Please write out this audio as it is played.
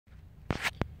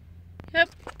Yep.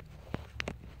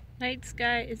 Night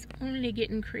sky is only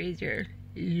getting crazier.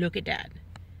 Look at that.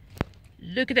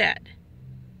 Look at that.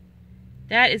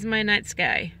 That is my night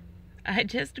sky. I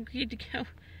just agreed to go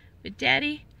with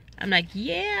Daddy. I'm like,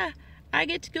 yeah, I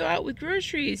get to go out with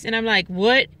groceries. And I'm like,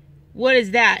 what? What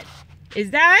is that?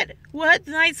 Is that what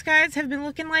the night skies have been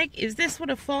looking like? Is this what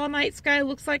a fall night sky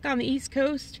looks like on the East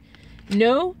Coast?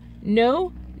 No,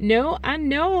 no, no. I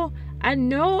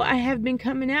know I have been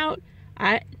coming out.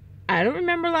 I don't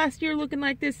remember last year looking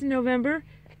like this in November.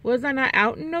 Was I not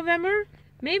out in November?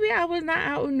 Maybe I was not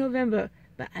out in November,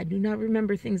 but I do not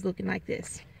remember things looking like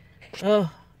this.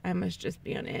 Oh, I must just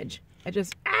be on edge. He's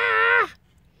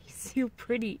so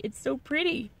pretty. It's so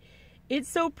pretty. It's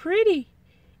so pretty.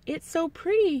 It's so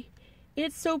pretty.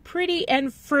 It's so pretty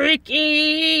and freaky.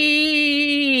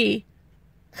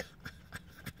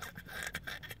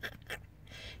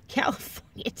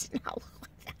 California did not look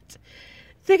like that.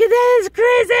 Look at that, it's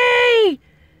crazy.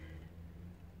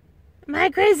 My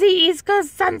crazy East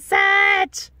Coast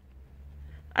sunset.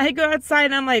 I go outside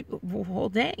and I'm like, well,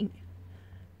 dang.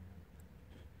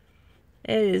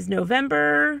 It is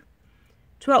November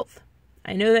 12th.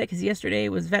 I know that because yesterday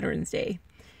was Veterans Day.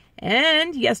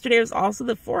 And yesterday was also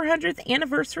the 400th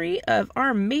anniversary of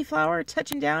our Mayflower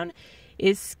touching down,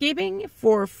 escaping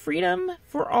for freedom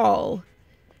for all.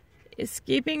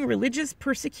 Escaping religious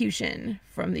persecution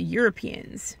from the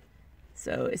Europeans.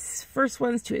 So it's first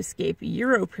ones to escape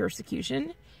Euro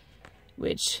persecution,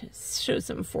 which shows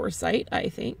some foresight, I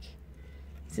think,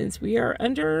 since we are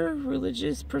under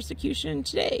religious persecution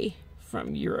today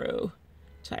from Euro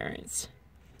tyrants.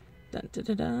 Dun, dun,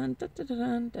 dun, dun, dun, dun,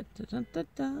 dun, dun, dun, dun,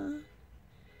 dun.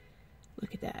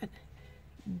 Look at that.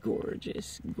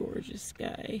 Gorgeous, gorgeous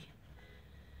sky.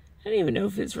 I don't even know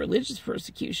if it's religious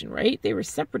persecution, right? They were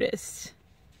separatists.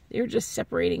 They were just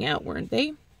separating out, weren't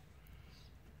they?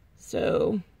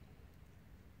 So,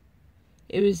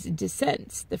 it was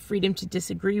dissent, the freedom to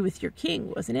disagree with your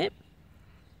king, wasn't it?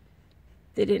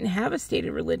 They didn't have a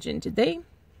stated religion, did they?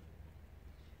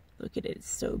 Look at it, it's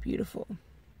so beautiful.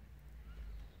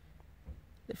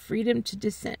 The freedom to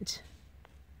dissent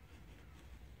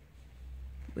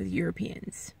with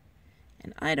Europeans.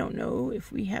 And I don't know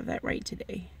if we have that right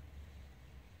today.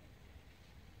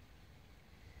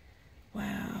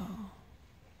 Wow.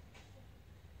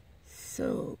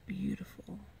 So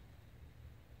beautiful.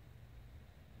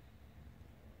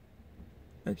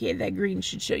 Okay, that green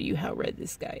should show you how red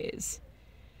this sky is.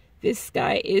 This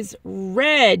sky is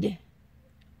red.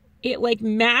 It like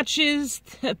matches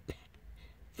the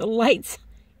lights.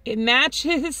 It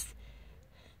matches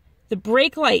the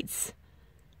brake lights.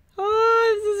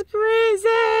 Oh, this is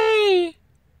crazy.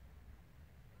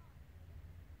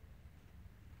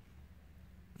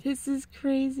 This is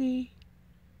crazy.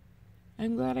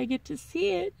 I'm glad I get to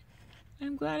see it.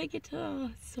 I'm glad I get to, oh,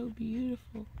 it's so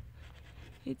beautiful.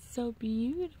 It's so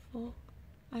beautiful.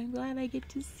 I'm glad I get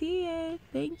to see it.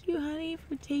 Thank you, honey,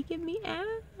 for taking me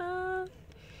out.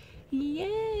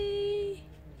 Yay.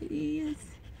 It's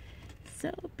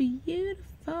so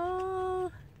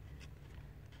beautiful.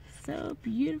 So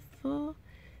beautiful.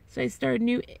 So I started a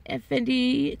new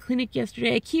FND clinic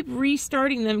yesterday. I keep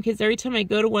restarting them because every time I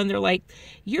go to one, they're like,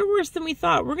 you're worse than we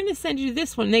thought. We're going to send you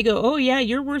this one. They go, oh yeah,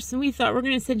 you're worse than we thought. We're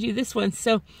going to send you this one.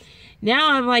 So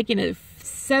now I'm like in a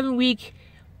 7-week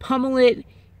pummel it,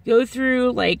 go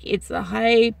through, like it's a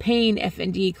high pain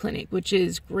FND clinic, which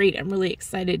is great. I'm really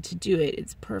excited to do it.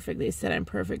 It's perfect. They said I'm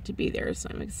perfect to be there, so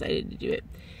I'm excited to do it.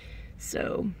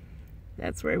 So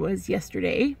that's where I was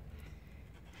yesterday.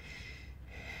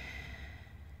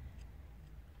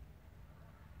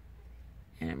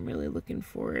 And I'm really looking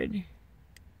forward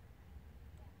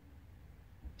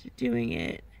to doing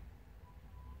it.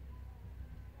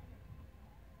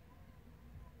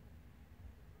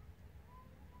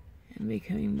 And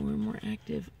becoming more and more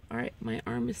active. Alright, my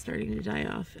arm is starting to die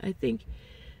off. I think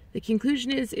the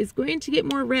conclusion is it's going to get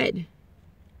more red.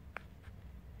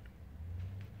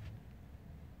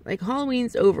 Like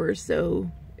Halloween's over,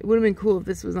 so it would have been cool if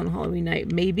this was on Halloween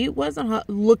night. Maybe it was on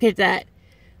look at that.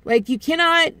 Like you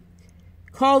cannot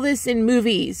call this in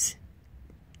movies.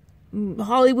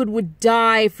 Hollywood would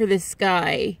die for this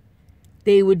sky.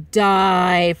 They would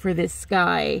die for this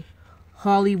sky.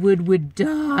 Hollywood would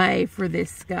die for this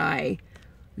sky.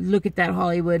 Look at that,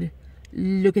 Hollywood.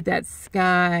 Look at that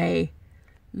sky.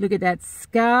 Look at that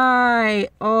sky.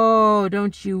 Oh,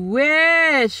 don't you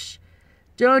wish?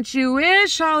 Don't you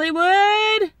wish,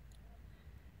 Hollywood?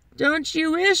 Don't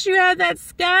you wish you had that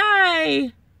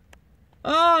sky?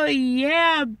 Oh,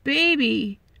 yeah,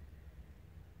 baby.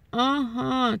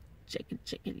 Uh-huh. Chicken,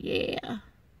 chicken, yeah.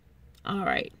 All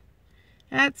right.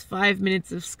 That's 5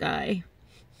 minutes of sky.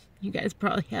 You guys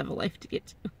probably have a life to get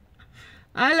to.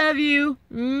 I love you.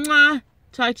 Mwah.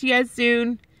 Talk to you guys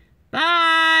soon.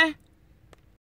 Bye.